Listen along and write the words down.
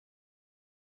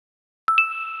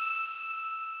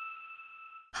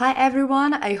Hi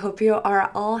everyone, I hope you are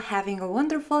all having a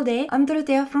wonderful day. I'm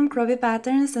Dorothea from Croby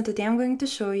Patterns and today I'm going to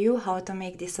show you how to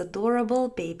make these adorable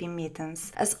baby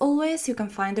mittens. As always, you can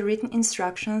find the written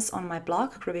instructions on my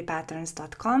blog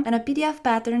crochetingpatterns.com and a PDF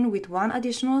pattern with one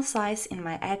additional size in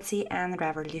my Etsy and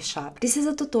Ravelry shop. This is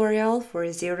a tutorial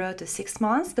for 0 to 6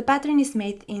 months. The pattern is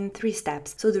made in 3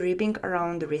 steps, so the ribbing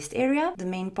around the wrist area, the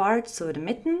main part, so the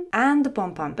mitten, and the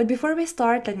pom-pom. But before we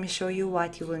start, let me show you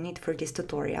what you will need for this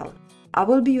tutorial. I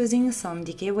will be using some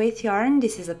DK weight yarn.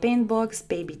 This is a Paint Box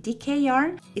Baby DK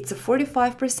yarn. It's a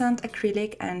 45%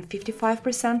 acrylic and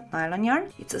 55% nylon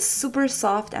yarn. It's a super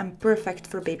soft and perfect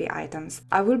for baby items.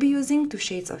 I will be using 2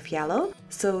 shades of yellow,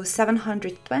 so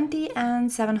 720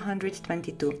 and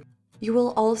 722. You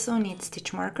will also need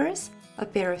stitch markers, a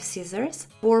pair of scissors,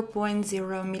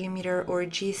 4.0mm or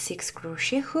G6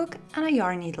 crochet hook, and a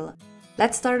yarn needle.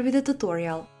 Let's start with the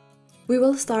tutorial. We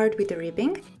will start with the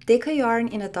ribbing. Take a yarn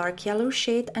in a dark yellow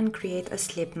shade and create a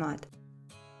slip knot.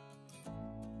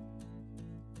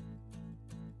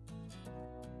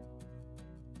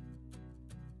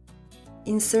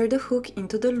 Insert the hook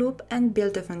into the loop and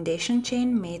build a foundation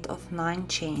chain made of 9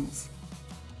 chains.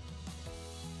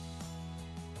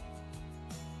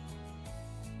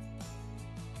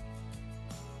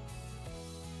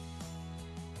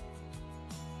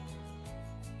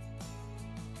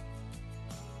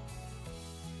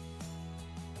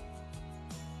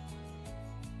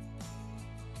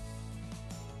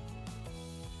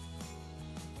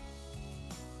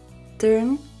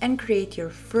 Turn and create your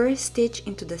first stitch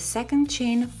into the second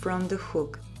chain from the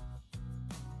hook.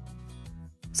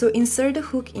 So insert the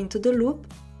hook into the loop,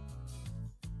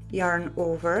 yarn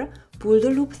over, pull the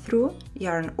loop through,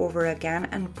 yarn over again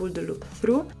and pull the loop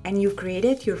through, and you've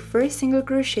created your first single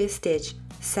crochet stitch,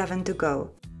 7 to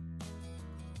go.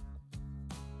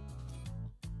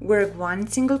 Work 1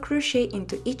 single crochet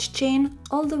into each chain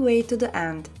all the way to the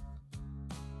end.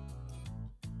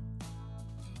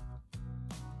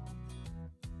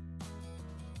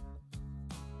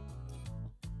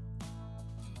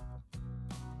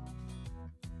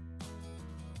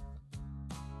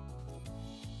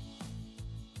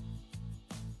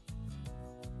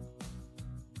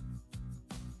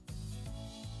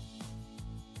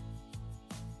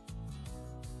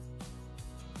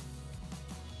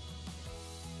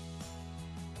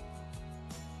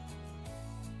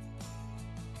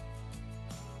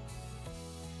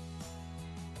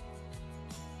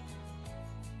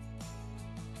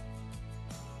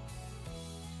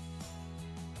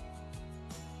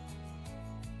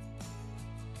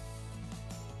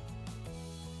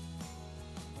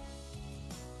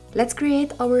 Let's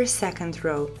create our second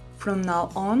row. From now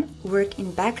on, work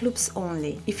in back loops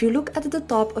only. If you look at the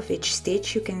top of each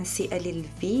stitch, you can see a little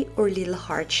V or little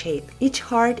heart shape. Each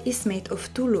heart is made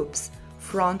of 2 loops,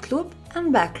 front loop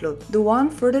and back loop. The one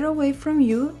further away from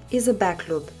you is a back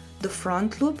loop. The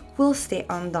front loop will stay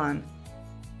undone.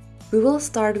 We will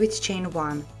start with chain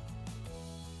 1.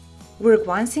 Work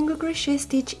 1 single crochet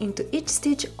stitch into each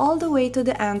stitch all the way to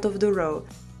the end of the row,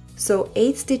 so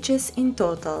 8 stitches in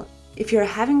total. If you're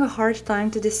having a hard time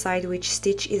to decide which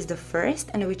stitch is the first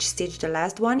and which stitch the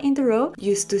last one in the row,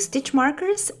 use 2 stitch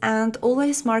markers and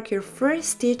always mark your first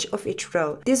stitch of each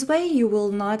row. This way you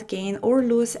will not gain or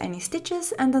lose any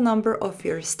stitches and the number of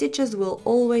your stitches will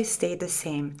always stay the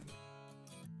same.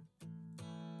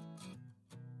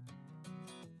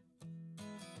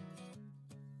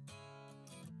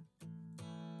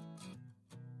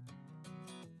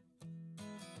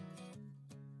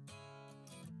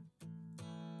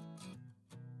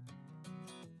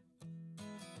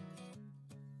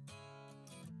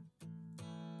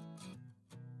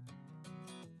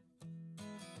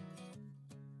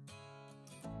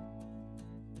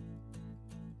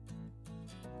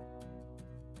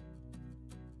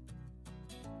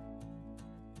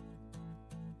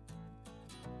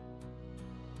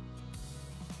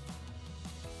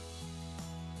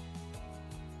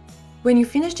 When you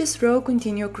finish this row,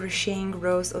 continue crocheting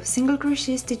rows of single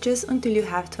crochet stitches until you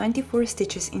have 24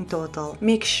 stitches in total.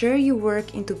 Make sure you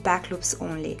work into back loops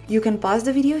only. You can pause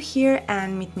the video here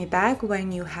and meet me back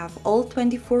when you have all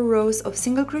 24 rows of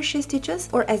single crochet stitches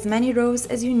or as many rows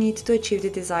as you need to achieve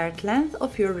the desired length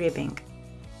of your ribbing.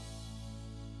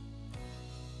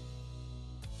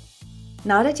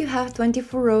 Now that you have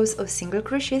 24 rows of single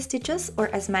crochet stitches or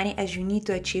as many as you need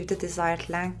to achieve the desired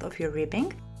length of your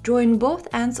ribbing, join both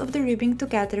ends of the ribbing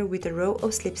together with a row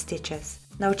of slip stitches.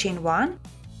 Now chain 1,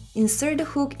 insert the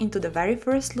hook into the very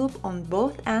first loop on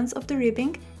both ends of the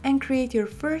ribbing and create your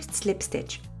first slip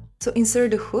stitch. So insert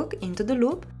the hook into the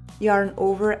loop, yarn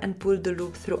over and pull the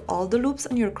loop through all the loops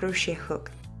on your crochet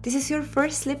hook. This is your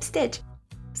first slip stitch.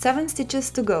 7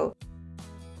 stitches to go.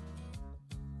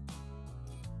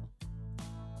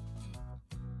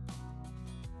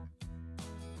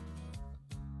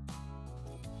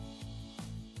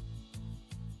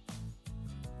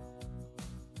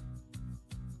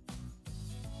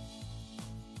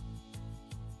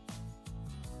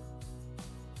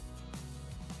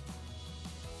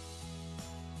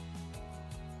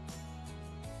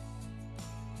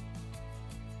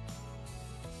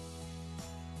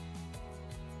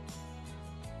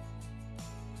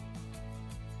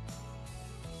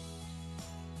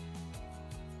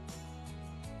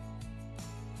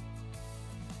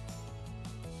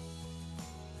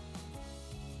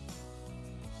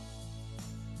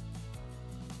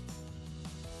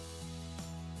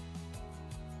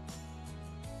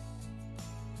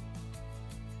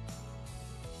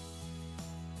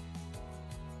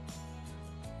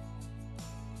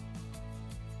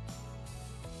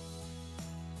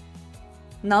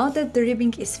 Now that the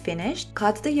ribbing is finished,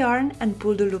 cut the yarn and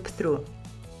pull the loop through.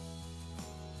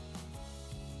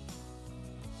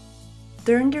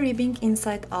 Turn the ribbing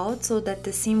inside out so that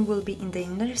the seam will be in the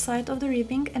inner side of the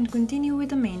ribbing and continue with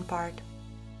the main part.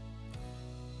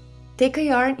 Take a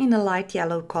yarn in a light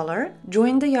yellow color,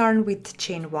 join the yarn with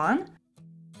chain 1,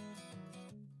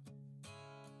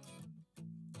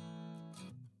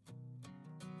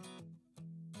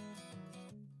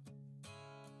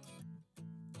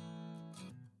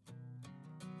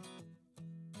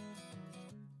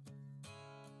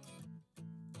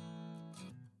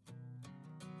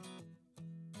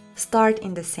 start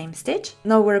in the same stitch.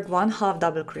 Now work 1/2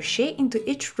 double crochet into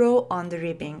each row on the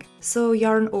ribbing. So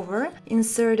yarn over,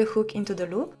 insert the hook into the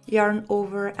loop, yarn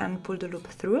over and pull the loop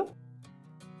through,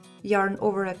 yarn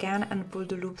over again and pull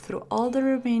the loop through all the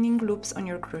remaining loops on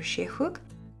your crochet hook.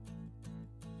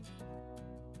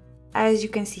 As you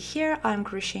can see here, I'm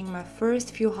crocheting my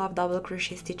first few half double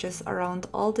crochet stitches around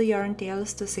all the yarn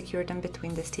tails to secure them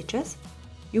between the stitches.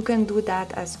 You can do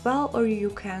that as well, or you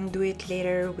can do it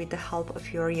later with the help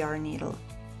of your yarn needle.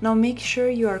 Now make sure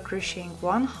you are crocheting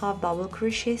 1/2 double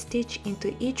crochet stitch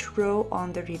into each row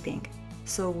on the ribbing.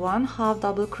 So 1/2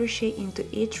 double crochet into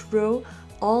each row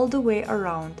all the way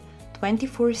around,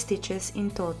 24 stitches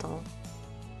in total.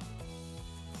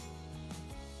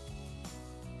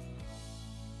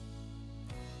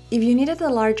 If you needed a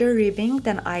larger ribbing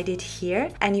than I did here,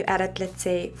 and you added, let's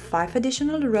say, 5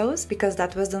 additional rows, because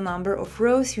that was the number of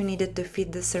rows you needed to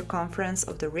fit the circumference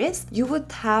of the wrist, you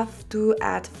would have to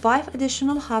add 5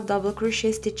 additional half double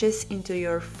crochet stitches into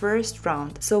your first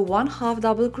round. So 1/2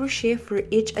 double crochet for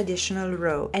each additional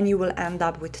row, and you will end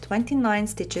up with 29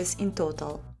 stitches in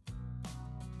total.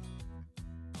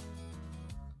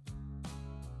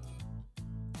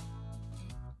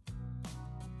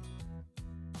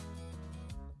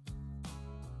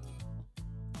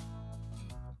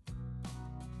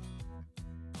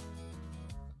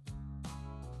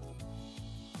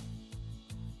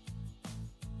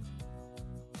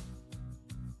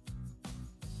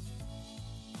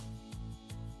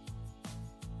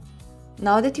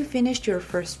 Now that you finished your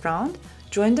first round,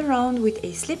 join the round with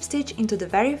a slip stitch into the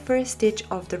very first stitch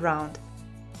of the round.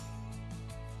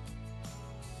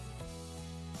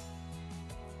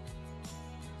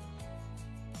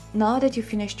 Now that you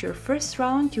finished your first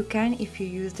round, you can, if you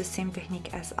use the same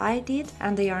technique as I did,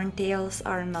 and the yarn tails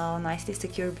are now nicely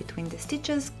secure between the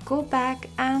stitches, go back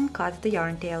and cut the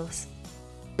yarn tails.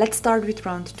 Let's start with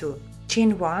round 2.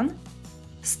 Chain 1.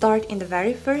 Start in the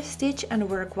very first stitch and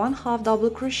work 1/2 double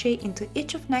crochet into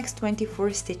each of next 24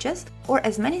 stitches, or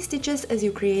as many stitches as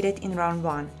you created in round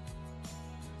 1.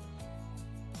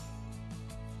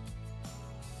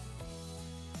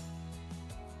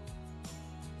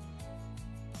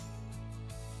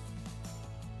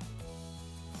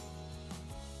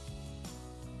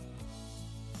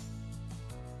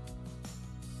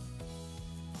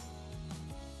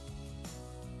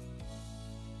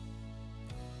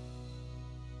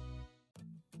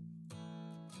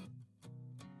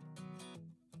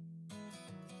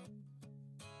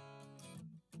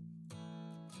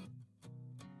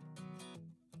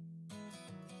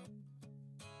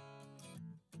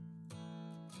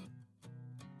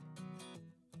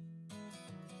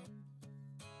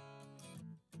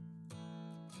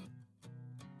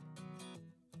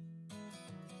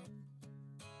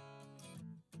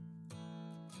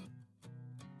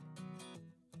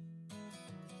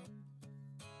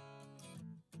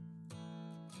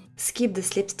 Skip the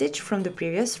slip stitch from the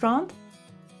previous round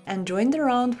and join the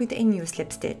round with a new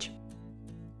slip stitch.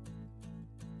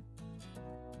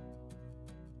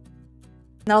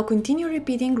 Now continue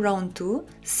repeating round 2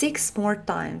 6 more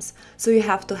times, so you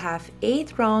have to have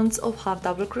 8 rounds of half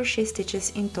double crochet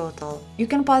stitches in total. You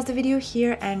can pause the video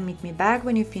here and meet me back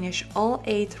when you finish all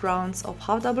 8 rounds of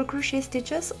half double crochet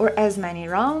stitches, or as many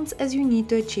rounds as you need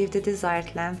to achieve the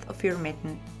desired length of your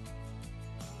mitten.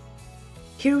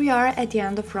 Here we are at the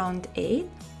end of round 8.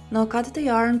 Now cut the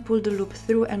yarn, pull the loop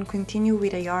through and continue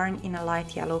with a yarn in a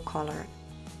light yellow color.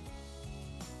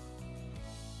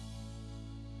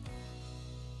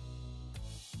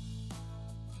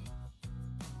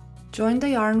 Join the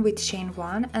yarn with chain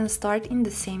 1 and start in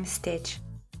the same stitch.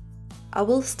 I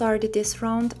will start this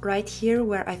round right here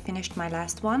where I finished my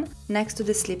last one, next to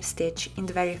the slip stitch, in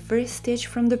the very first stitch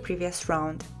from the previous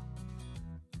round.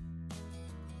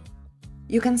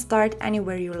 You can start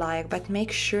anywhere you like, but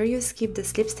make sure you skip the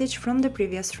slip stitch from the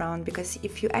previous round, because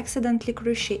if you accidentally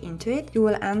crochet into it, you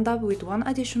will end up with one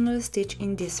additional stitch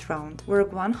in this round.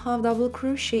 Work one half double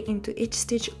crochet into each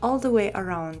stitch all the way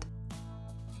around.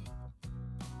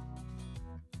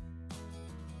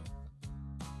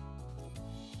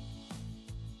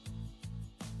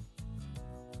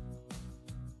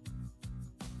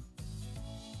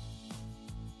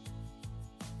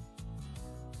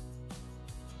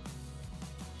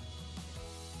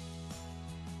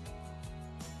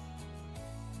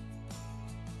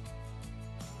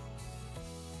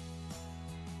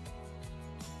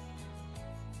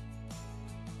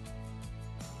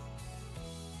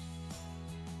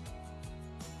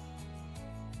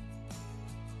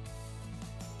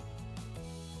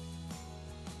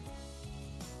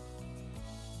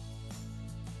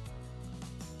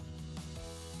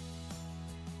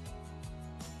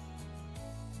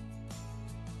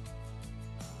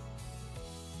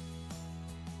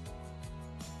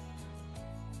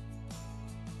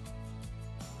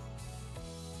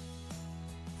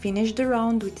 Finish the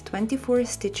round with 24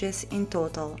 stitches in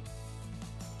total.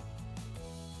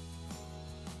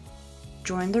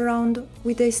 Join the round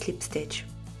with a slip stitch.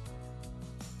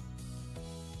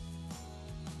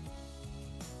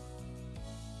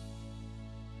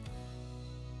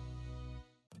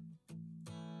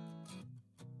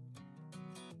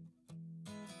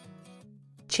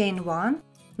 Chain 1.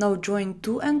 Now join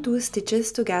 2 and 2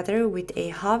 stitches together with a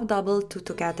half double 2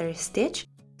 together stitch.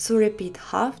 So repeat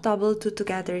half double 2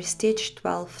 together stitch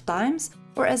 12 times,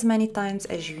 or as many times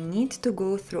as you need to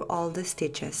go through all the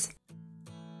stitches.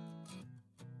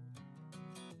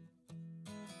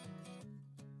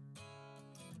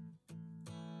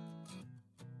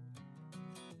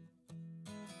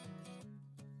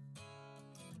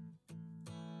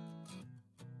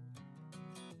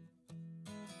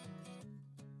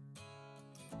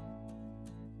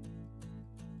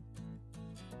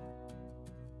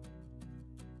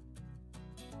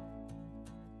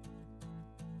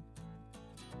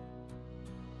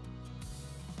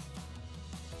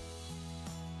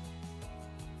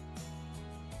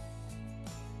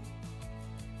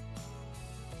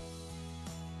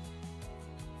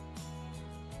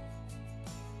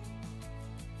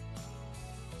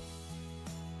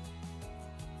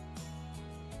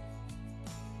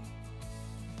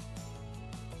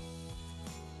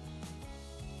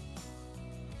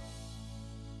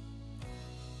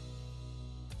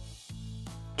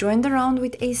 Join the round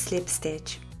with a slip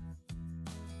stitch.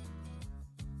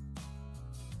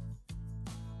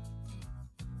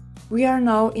 We are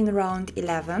now in round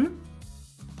 11.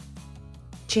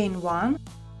 Chain 1.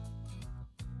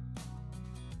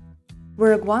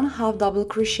 Work one half double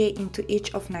crochet into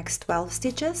each of next 12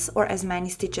 stitches, or as many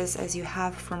stitches as you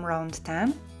have from round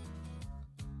 10.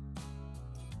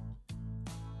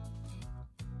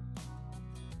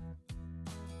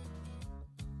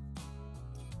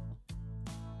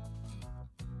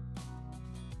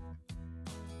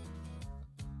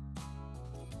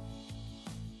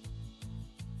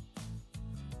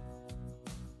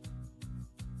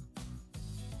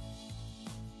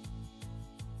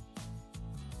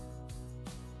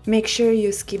 Make sure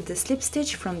you skip the slip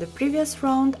stitch from the previous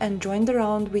round and join the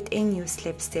round with a new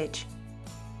slip stitch.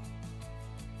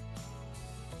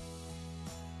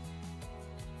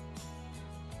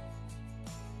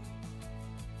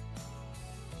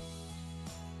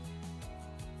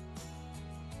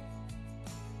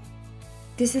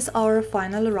 This is our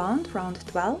final round, round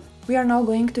 12. We are now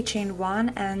going to chain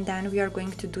 1 and then we are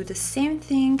going to do the same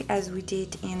thing as we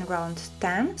did in round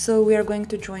 10. So we are going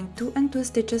to join 2 and 2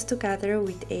 stitches together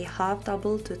with a half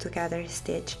double 2 together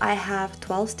stitch. I have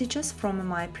 12 stitches from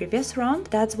my previous round,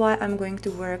 that's why I'm going to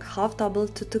work half double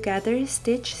 2 together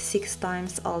stitch 6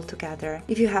 times all together.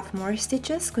 If you have more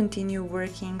stitches, continue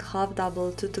working half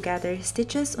double 2 together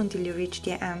stitches until you reach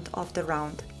the end of the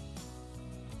round.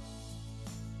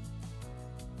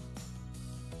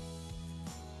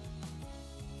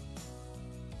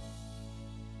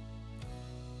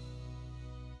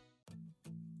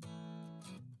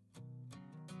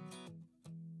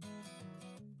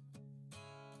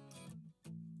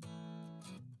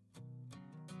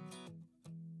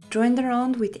 Join the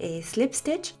round with a slip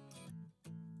stitch.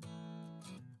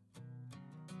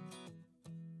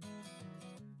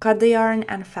 Cut the yarn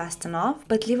and fasten off,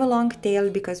 but leave a long tail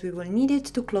because we will need it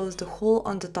to close the hole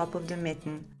on the top of the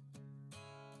mitten.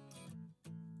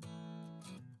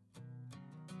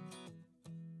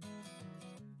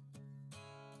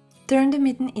 Turn the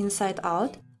mitten inside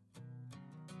out.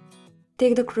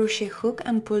 Take the crochet hook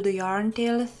and pull the yarn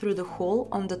tail through the hole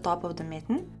on the top of the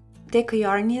mitten. Take a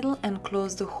yarn needle and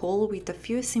close the hole with a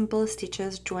few simple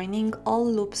stitches, joining all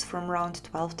loops from round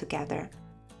 12 together.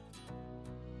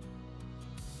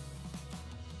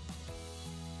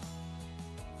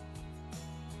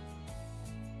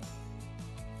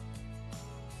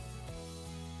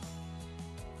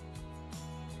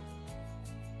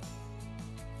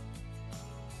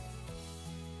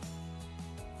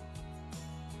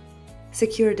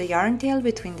 Secure the yarn tail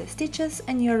between the stitches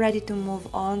and you're ready to move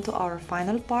on to our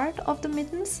final part of the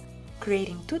mittens,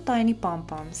 creating two tiny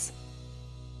pom-poms.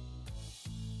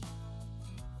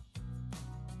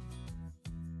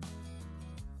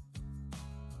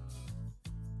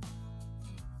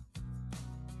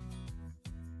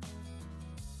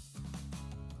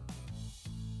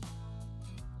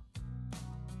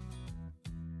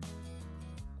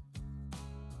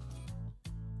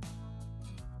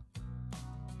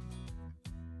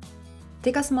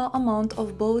 Take a small amount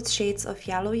of both shades of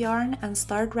yellow yarn and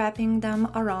start wrapping them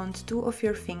around two of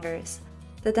your fingers.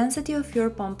 The density of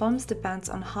your pom-poms depends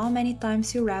on how many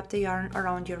times you wrap the yarn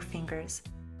around your fingers.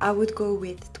 I would go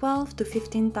with 12 to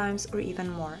 15 times or even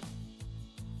more.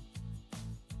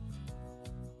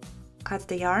 Cut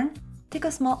the yarn, take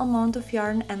a small amount of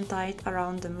yarn and tie it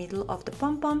around the middle of the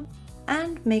pom-pom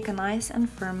and make a nice and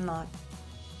firm knot.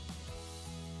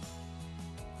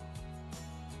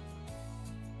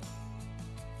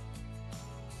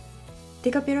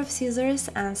 Take a pair of scissors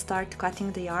and start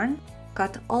cutting the yarn.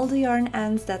 Cut all the yarn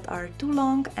ends that are too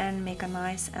long and make a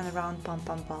nice and round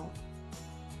pom-pom ball.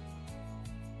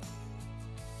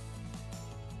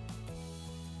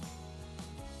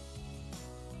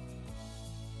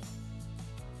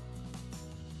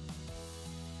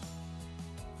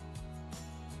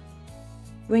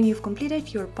 When you've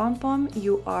completed your pom-pom,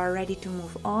 you are ready to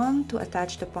move on to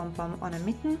attach the pom-pom on a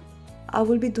mitten. I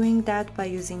will be doing that by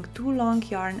using two long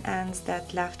yarn ends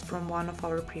that left from one of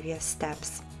our previous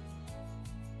steps.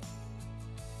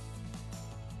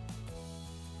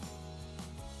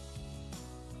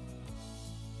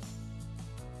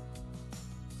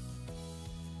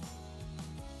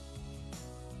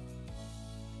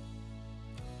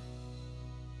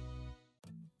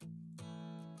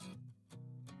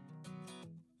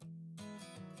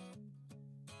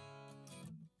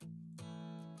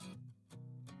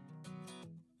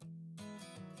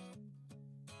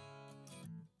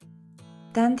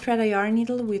 Then thread a yarn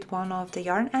needle with one of the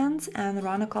yarn ends and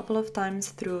run a couple of times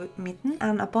through mitten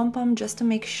and a pom-pom just to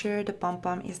make sure the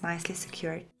pom-pom is nicely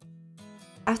secured.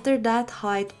 After that,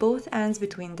 hide both ends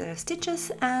between the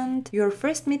stitches and your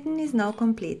first mitten is now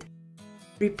complete.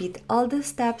 Repeat all the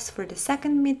steps for the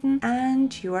second mitten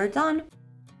and you are done!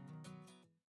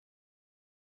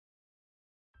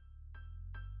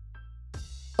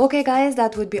 Okay guys,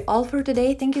 that would be all for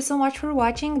today. Thank you so much for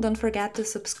watching. Don't forget to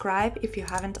subscribe if you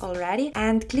haven't already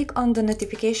and click on the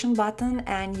notification button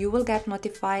and you will get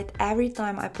notified every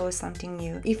time I post something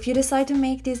new. If you decide to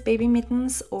make these baby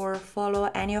mittens or follow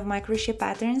any of my crochet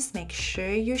patterns, make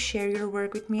sure you share your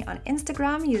work with me on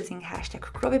Instagram using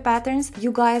 #CrobyPatterns.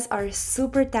 You guys are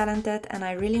super talented and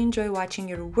I really enjoy watching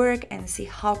your work and see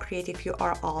how creative you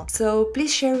are all. So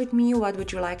please share with me what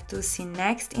would you like to see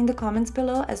next in the comments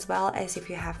below, as well as if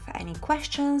you have any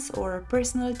questions or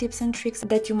personal tips and tricks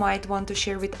that you might want to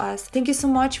share with us. Thank you so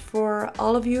much for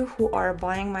all of you who are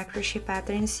buying my crochet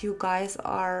patterns. You guys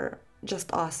are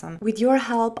just awesome. With your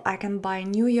help I can buy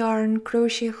new yarn,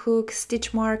 crochet hooks,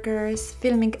 stitch markers,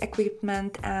 filming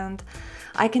equipment, and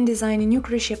I can design new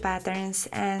crochet patterns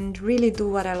and really do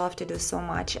what I love to do so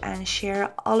much and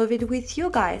share all of it with you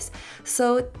guys.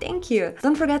 So thank you.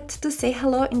 Don't forget to say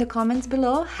hello in the comments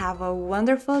below. Have a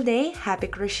wonderful day, happy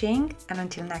crocheting, and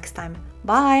until next time,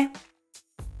 bye!